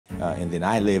And then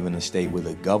I live in a state with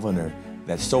a governor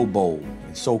that's so bold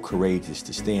and so courageous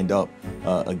to stand up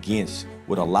against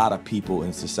what a lot of people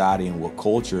in society and what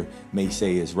culture may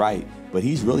say is right, but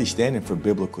he's really standing for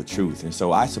biblical truth. And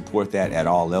so I support that at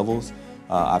all levels.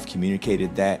 I've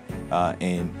communicated that,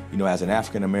 and as an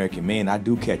African-American man, I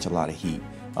do catch a lot of heat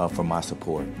for my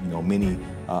support. Many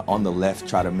on the left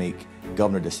try to make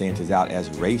Governor DeSantis out as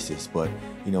racist, but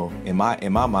in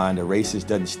my mind, a racist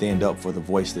doesn't stand up for the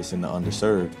voiceless and the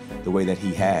underserved the way that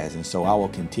he has. And so I will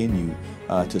continue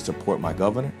to support my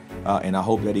governor, and I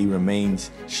hope that he remains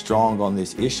strong on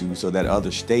this issue so that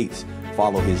other states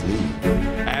follow his lead.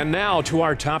 And now to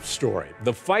our top story.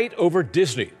 The fight over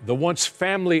Disney, the once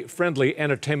family-friendly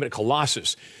entertainment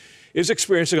colossus, is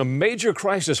experiencing a major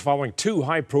crisis following two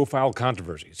high-profile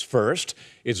controversies. First,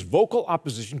 its vocal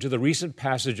opposition to the recent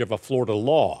passage of a Florida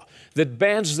law that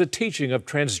bans the teaching of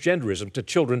transgenderism to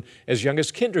children as young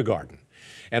as kindergarten.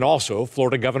 And also,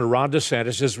 Florida Governor Ron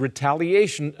DeSantis'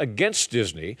 retaliation against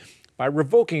Disney by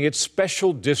revoking its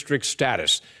special district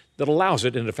status that allows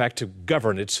it, in effect, to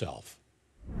govern itself.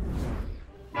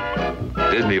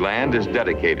 Disneyland is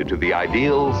dedicated to the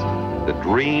ideals, the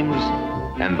dreams,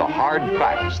 and the hard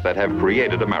facts that have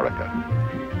created America,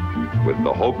 with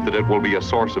the hope that it will be a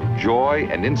source of joy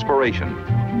and inspiration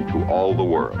to all the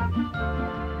world.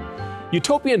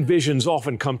 Utopian visions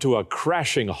often come to a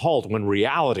crashing halt when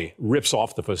reality rips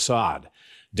off the facade.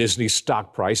 Disney's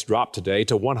stock price dropped today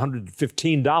to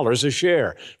 $115 a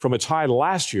share from its high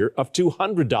last year of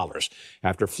 $200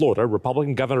 after Florida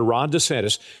Republican Governor Ron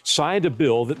DeSantis signed a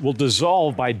bill that will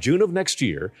dissolve by June of next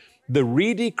year the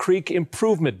Reedy Creek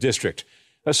Improvement District,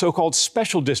 a so-called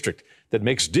special district that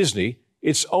makes Disney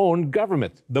its own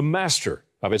government, the master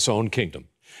of its own kingdom.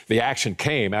 The action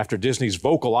came after Disney's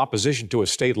vocal opposition to a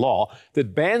state law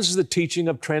that bans the teaching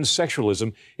of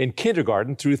transsexualism in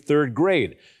kindergarten through third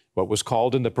grade, what was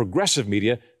called in the progressive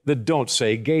media the Don't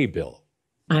Say Gay bill.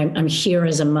 I'm here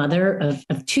as a mother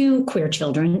of two queer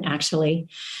children, actually,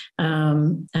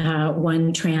 one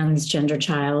transgender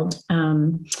child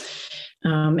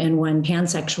and one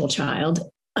pansexual child.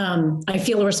 I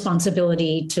feel a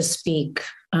responsibility to speak,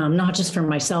 not just for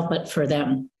myself, but for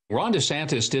them. Ron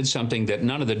DeSantis did something that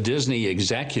none of the Disney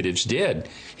executives did.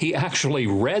 He actually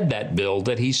read that bill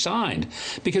that he signed.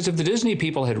 Because if the Disney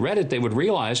people had read it, they would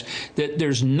realize that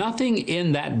there's nothing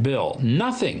in that bill,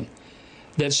 nothing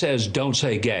that says don't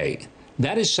say gay.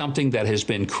 That is something that has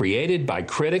been created by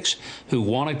critics who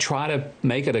want to try to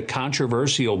make it a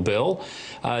controversial bill.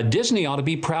 Disney ought to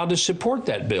be proud to support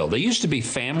that bill. They used to be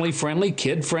family-friendly,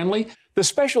 kid-friendly. The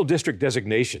special district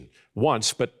designation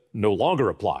once, but no longer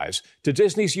applies, to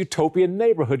Disney's utopian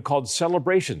neighborhood called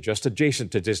Celebration, just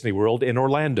adjacent to Disney World in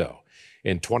Orlando.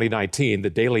 In 2019, the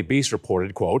Daily Beast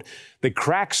reported, quote, "The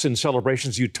cracks in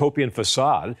Celebration's utopian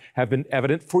facade have been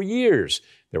evident for years.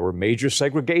 There were major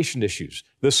segregation issues.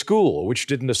 The school, which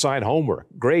didn't assign homework,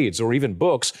 grades, or even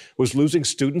books, was losing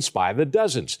students by the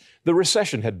dozens. The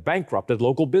recession had bankrupted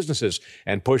local businesses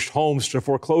and pushed homes to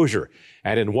foreclosure.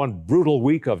 And in one brutal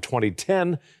week of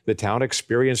 2010, the town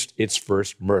experienced its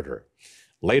first murder."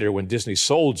 Later, when Disney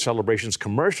sold Celebration's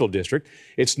commercial district,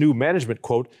 its new management,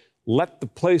 quote, "let the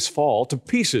place fall to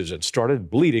pieces and started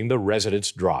bleeding the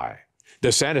residents dry."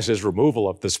 DeSantis' removal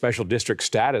of the special district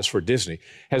status for Disney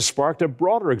has sparked a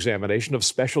broader examination of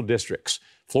special districts.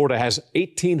 Florida has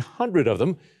 1,800 of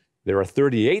them. There are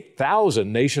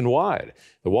 38,000 nationwide.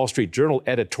 The Wall Street Journal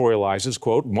editorializes,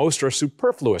 quote, "most are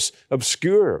superfluous,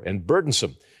 obscure, and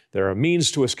burdensome. There are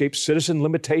means to escape citizen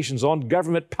limitations on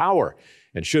government power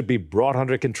and should be brought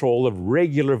under control of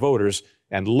regular voters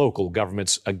and local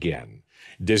governments again."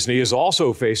 Disney is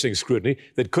also facing scrutiny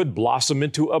that could blossom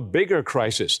into a bigger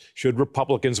crisis should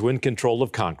Republicans win control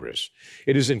of Congress.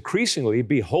 It is increasingly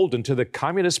beholden to the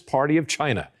Communist Party of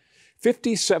China.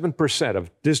 57%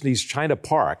 of Disney's China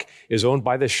Park is owned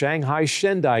by the Shanghai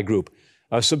Shendai Group,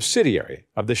 a subsidiary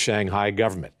of the Shanghai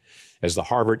government. As the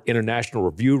Harvard International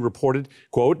Review reported,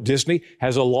 quote, "Disney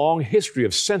has a long history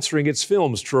of censoring its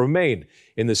films to remain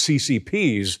in the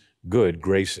CCP's good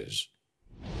graces."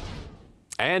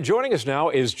 And joining us now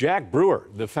is Jack Brewer,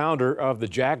 the founder of the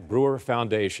Jack Brewer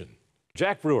Foundation.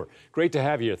 Jack Brewer, great to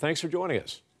have you here. Thanks for joining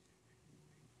us.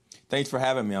 Thanks for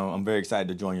having me. I'm very excited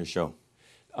to join your show.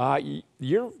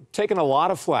 You're taking a lot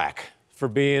of flack for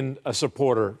being a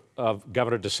supporter of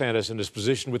Governor DeSantis and his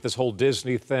position with this whole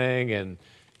Disney thing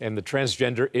and the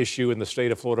transgender issue in the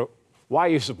state of Florida. Why are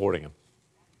you supporting him?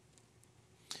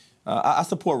 I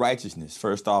support righteousness.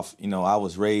 First off, I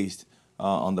was raised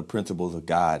on the principles of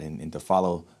God and to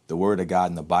follow the word of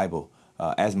God in the Bible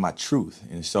as my truth.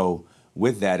 And so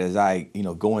with that, as I,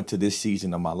 go into this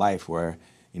season of my life where,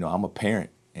 I'm a parent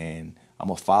and I'm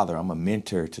a father, I'm a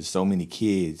mentor to so many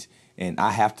kids, and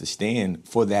I have to stand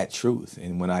for that truth.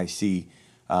 And when I see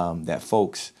that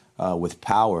folks with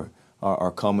power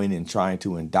are coming and trying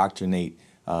to indoctrinate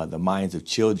the minds of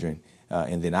children,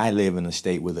 and then I live in a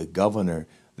state with a governor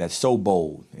that's so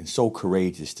bold and so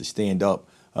courageous to stand up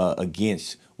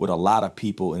against what a lot of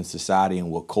people in society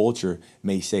and what culture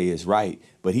may say is right,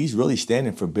 but he's really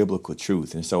standing for biblical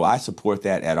truth. And so I support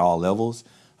that at all levels.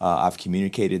 I've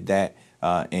communicated that.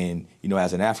 And,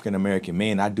 as an African-American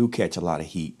man, I do catch a lot of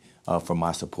heat for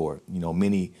my support.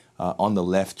 Many on the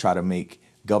left try to make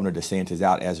Governor DeSantis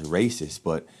out as racist,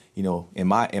 but in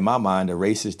my mind, a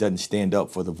racist doesn't stand up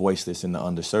for the voiceless and the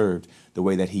underserved the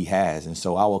way that he has. And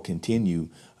so I will continue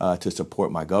to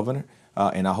support my governor,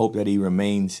 and I hope that he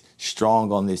remains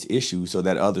strong on this issue so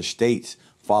that other states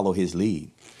follow his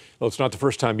lead. Well, it's not the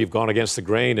first time you've gone against the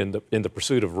grain in the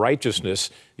pursuit of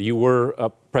righteousness. You were a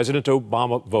President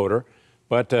Obama voter,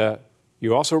 but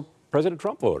you're also President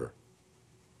Trump voter.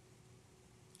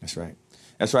 That's right.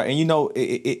 That's right. And,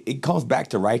 it comes back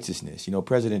to righteousness.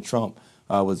 President Trump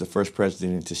was the first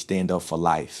president to stand up for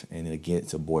life and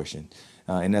against abortion.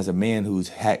 And as a man who's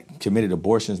committed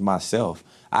abortions myself,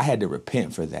 I had to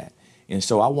repent for that. And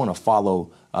so I want to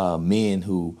follow men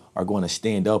who are going to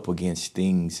stand up against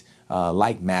things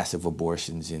like massive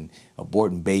abortions and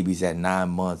aborting babies at 9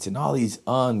 months and all these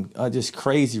just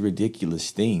crazy,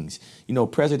 ridiculous things.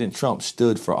 President Trump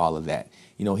stood for all of that.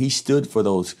 He stood for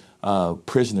those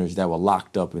prisoners that were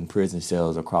locked up in prison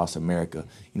cells across America.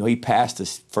 He passed the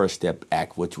First Step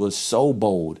Act, which was so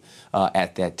bold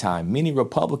at that time. Many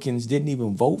Republicans didn't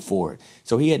even vote for it.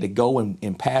 So he had to go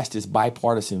and pass this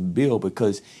bipartisan bill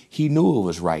because he knew it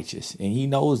was righteous. And he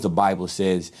knows the Bible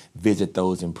says, visit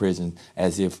those in prison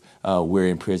as if we're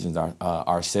in prisons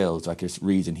ourselves, like it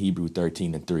reads in Hebrew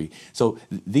 13:3. So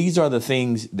these are the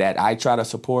things that I try to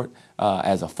support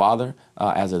as a father,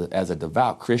 as a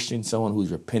devout Christian, someone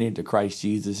who's repented to Christ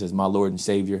Jesus as my Lord and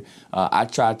Savior. I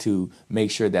try to make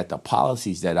sure that the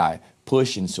policies that I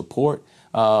push and support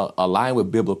align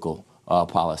with biblical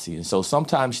policy. And so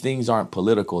sometimes things aren't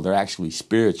political, they're actually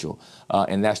spiritual.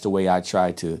 And that's the way I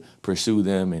try to pursue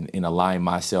them and align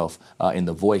myself in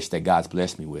the voice that God's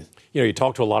blessed me with. You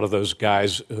talk to a lot of those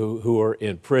guys who are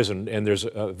in prison, and there's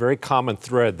a very common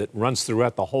thread that runs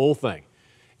throughout the whole thing.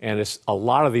 And it's a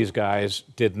lot of these guys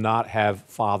did not have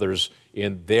fathers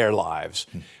in their lives.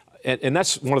 And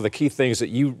that's one of the key things that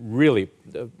you really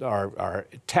are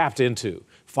tapped into,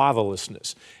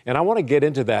 fatherlessness. And I want to get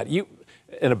into that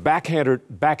in a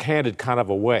backhanded kind of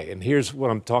a way. And here's what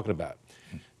I'm talking about.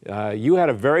 You had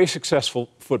a very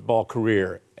successful football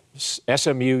career,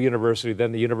 SMU University,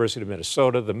 then the University of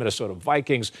Minnesota, the Minnesota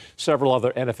Vikings, several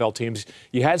other NFL teams.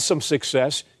 You had some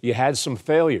success, you had some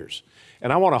failures.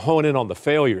 And I want to hone in on the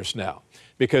failures now,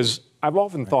 because I've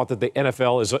often thought that the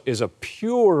NFL is a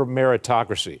pure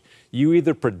meritocracy. You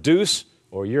either produce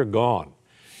or you're gone.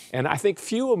 And I think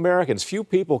few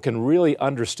people can really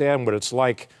understand what it's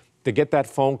like to get that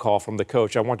phone call from the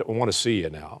coach, I want to see you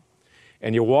now.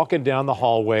 And you're walking down the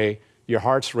hallway, your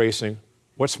heart's racing.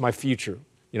 What's my future?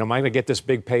 Am I going to get this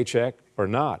big paycheck or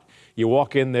not? You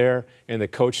walk in there and the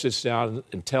coach sits down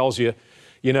and tells you,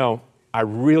 I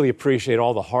really appreciate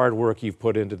all the hard work you've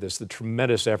put into this, the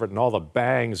tremendous effort and all the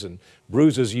bangs and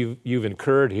bruises you've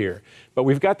incurred here. But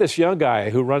we've got this young guy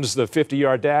who runs the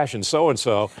 50-yard dash and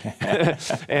so-and-so,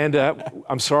 and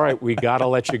I'm sorry, we got to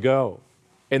let you go.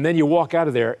 And then you walk out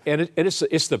of there, and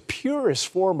it's the purest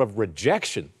form of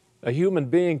rejection a human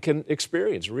being can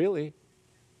experience, really.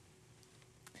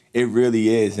 It really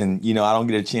is. And, I don't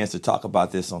get a chance to talk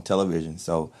about this on television.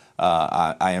 So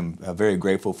I am very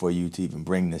grateful for you to even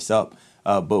bring this up.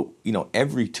 But,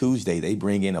 every Tuesday they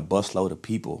bring in a busload of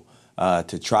people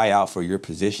to try out for your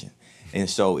position. And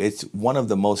so it's one of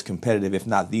the most competitive, if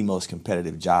not the most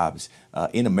competitive jobs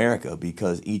in America,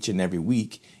 because each and every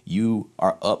week you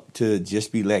are up to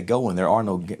just be let go. And there are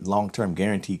no long-term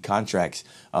guaranteed contracts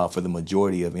for the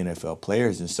majority of NFL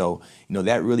players. And so,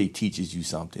 that really teaches you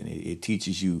something. It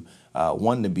teaches you,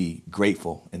 one, to be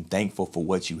grateful and thankful for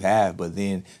what you have, but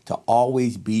then to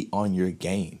always be on your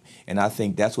game. And I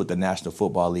think that's what the National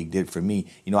Football League did for me.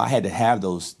 I had to have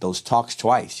those talks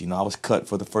twice. I was cut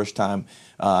for the first time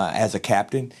as a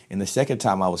captain, and the second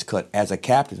time I was cut as a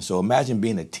captain. So imagine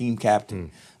being a team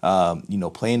captain,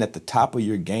 playing at the top of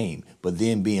your game, but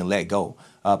then being let go.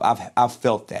 I've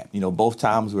felt that. Both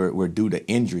times were due to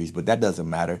injuries, but that doesn't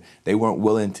matter. They weren't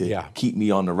willing to keep me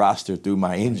on the roster through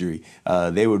my injury.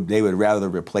 They would rather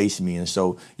replace me. And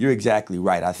so you're exactly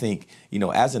right. I think,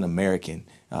 as an American,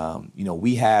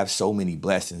 we have so many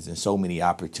blessings and so many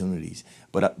opportunities,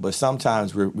 but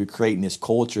sometimes we're creating this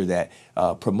culture that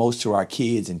promotes to our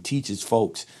kids and teaches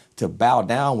folks to bow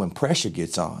down when pressure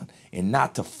gets on and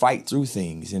not to fight through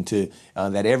things, and to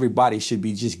that everybody should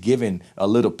be just given a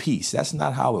little piece. That's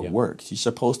not how it works. You're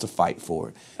supposed to fight for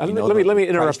it. Let me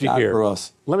interrupt you here.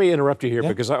 Let me interrupt you here Yeah.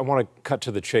 because I want to cut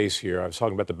to the chase here. I was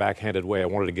talking about the backhanded way. I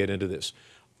wanted to get into this.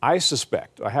 I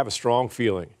have a strong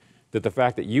feeling that the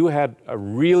fact that you had a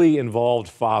really involved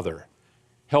father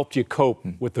helped you cope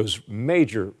with those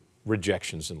major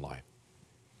rejections in life.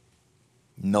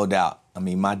 No doubt. I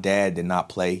mean, my dad did not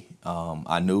play.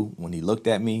 I knew when he looked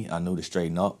at me, I knew to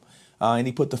straighten up. And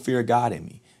he put the fear of God in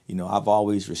me. I've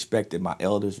always respected my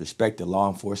elders, respected law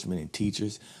enforcement and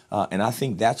teachers. And I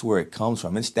think that's where it comes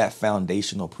from. It's that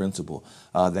foundational principle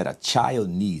that a child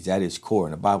needs at its core.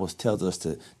 And the Bible tells us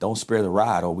to don't spare the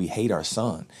rod or we hate our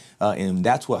son. And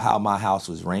that's how my house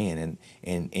was ran.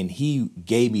 And he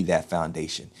gave me that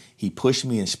foundation. He pushed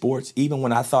me in sports. Even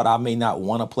when I thought I may not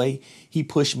want to play, he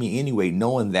pushed me anyway,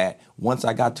 knowing that once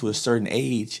I got to a certain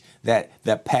age,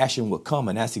 that passion would come.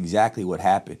 And that's exactly what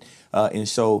happened. And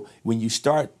so when you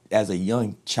start as a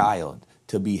young child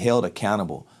to be held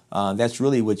accountable, that's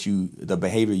really the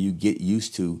behavior you get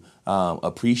used to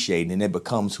appreciating, and it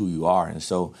becomes who you are. And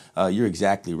so you're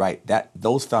exactly right.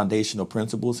 Those foundational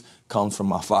principles come from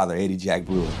my father, Eddie Jack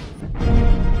Brewer.